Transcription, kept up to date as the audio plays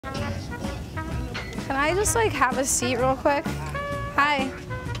Can I just like have a seat real quick? Hi.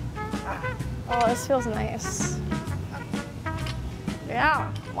 Oh, this feels nice.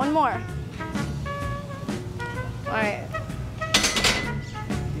 Yeah, one more. All right.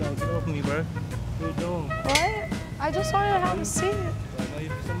 Yo, get off me, bro. What you doing? What? I just wanted to have a seat. Do I know you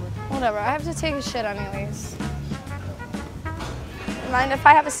from somewhere? Whatever, I have to take a shit anyways. Mind if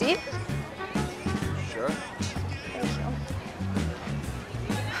I have a seat? Sure. Thank you.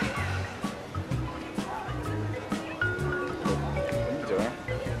 What are you doing?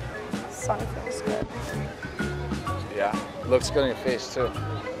 Sun feels good. Yeah. Looks good on your face too.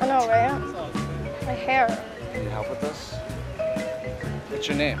 I know, right? My hair. Can you help with this? What's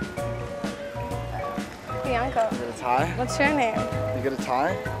your name? Bianca. You get a tie? What's your name? You get a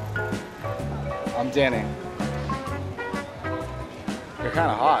tie? I'm Danny. You're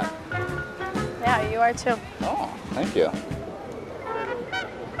kind of hot. Yeah, you are too. Oh, thank you.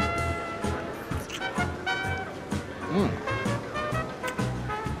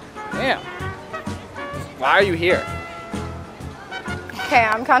 Damn. Why are you here? Okay,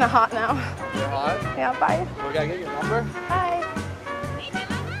 I'm kind of hot now. You're hot? Yeah, bye. We gotta get your number? Bye.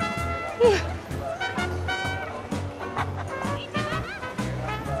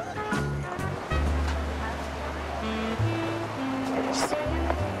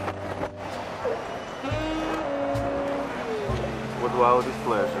 What do I owe this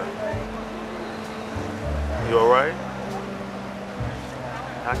pleasure? You alright?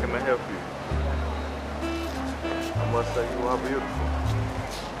 How can I help you? I must say you are beautiful.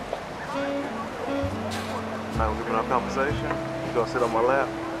 Now we're giving our conversation. You gonna sit on my lap?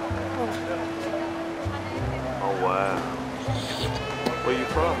 Oh wow. Where you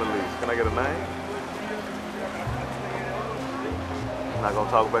from at least? Can I get a name? Not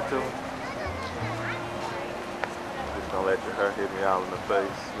gonna talk back to me? Just gonna let your hair hit me all in the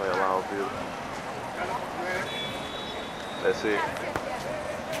face, smell all beautiful. That's it.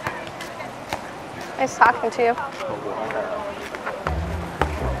 Nice talking to you.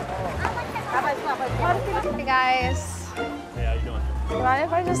 Hey guys. Hey, how you doing? Do you mind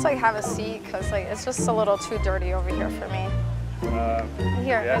if I just like have a seat? Cause like it's just a little too dirty over here for me.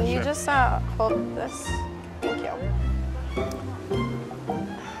 Here, yeah, can you sure. just hold this? Thank you.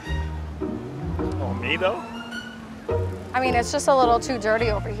 Oh, me though? I mean, it's just a little too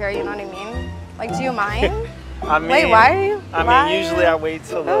dirty over here. You know what I mean? Like, do you mind? I mean, Wait, why are you? I mean, usually I wait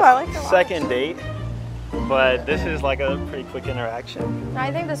till the I like your watch. second date, but this is like a pretty quick interaction. No,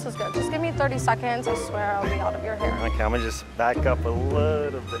 I think this is good. Just give me 30 seconds. I swear I'll be out of your hair. Okay, I'm gonna just back up a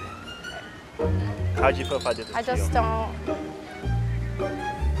little bit. How'd you feel if I did this? I to you? just don't.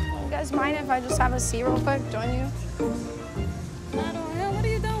 You guys mind if I just have a seat real quick? Don't you? What are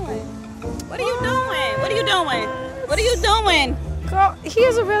you doing? What are you doing? What are you doing? What are you doing? Girl, he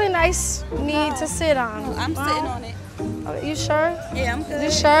has a really nice knee to sit on. I'm sitting on it. Oh, you sure? Yeah, I'm good.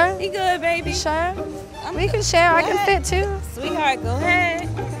 You sure? You good, baby? You sure? I'm We good. can share. I Go can ahead. fit too. Sweetheart, go ahead.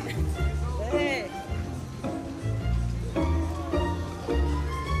 Go ahead.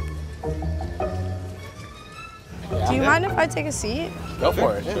 Do you mind if I take a seat? Go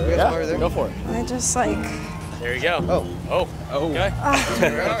for it. Yeah, go for it. I just like. There you go. Oh. Okay.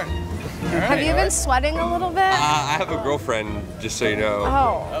 Have you been sweating a little bit? I have a girlfriend, just so you know.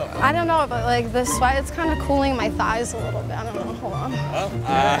 Oh, I don't know, but like the sweat, it's kind of cooling my thighs a little bit. I don't know. Hold on.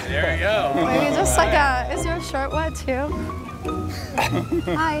 There you go. Maybe just like is your shirt wet too?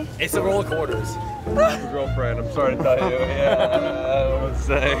 Hi. It's a roll of quarters. I have a girlfriend, I'm sorry to tell you. Yeah, I would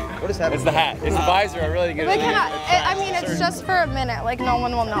say. What is happening? It's the hat. It's the visor. I really get But it. I mean, it's just for a minute. Like no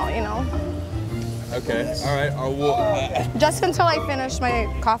one will know, you know. Okay, all right, I will. Just until I finish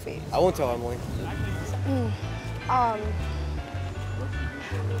my coffee. I won't tell Emily.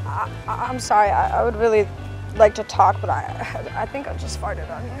 I'm sorry. I would really like to talk, but I think I just farted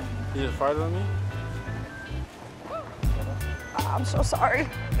on you. You just farted on me? I'm so sorry.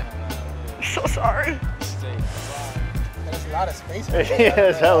 I'm so sorry. There's a lot of space. Yeah,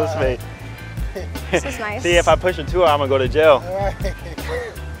 it's hella space. This is nice. See, if I push it too hard, I'm gonna go to jail.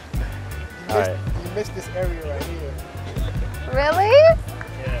 All right. You missed this area right here. Really?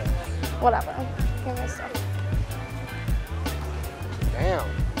 Yeah. Whatever. Give me stuff. Damn.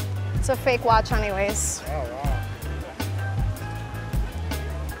 It's a fake watch anyways. Oh, wow.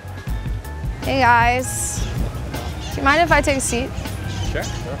 Hey guys. Do you mind if I take a seat? Sure.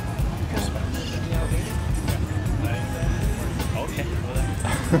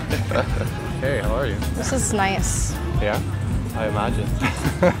 Hey, how are you? This is nice. Yeah, I imagine.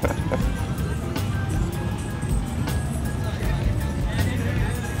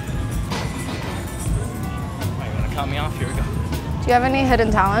 You want to cut me off? Here we go. Do you have any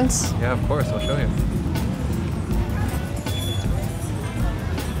hidden talents? Yeah, of course, I'll show you.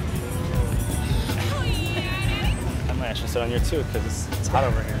 sit on your too, because it's hot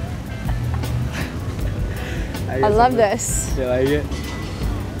over here. I love this. You like it?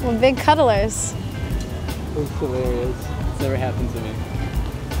 We're big cuddlers. It's hilarious. It's never happened to me.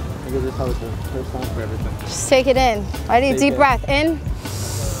 I guess it's probably the first time for everything. Just take it in. Ready? Deep breath in.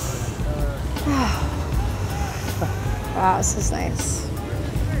 Wow, this is nice.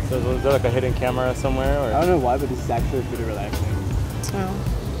 So is there like a hidden camera somewhere? Or? I don't know why, but this is actually pretty relaxing.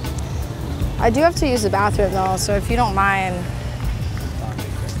 Oh. I do have to use the bathroom though, so if you don't mind.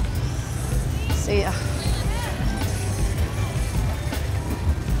 See ya.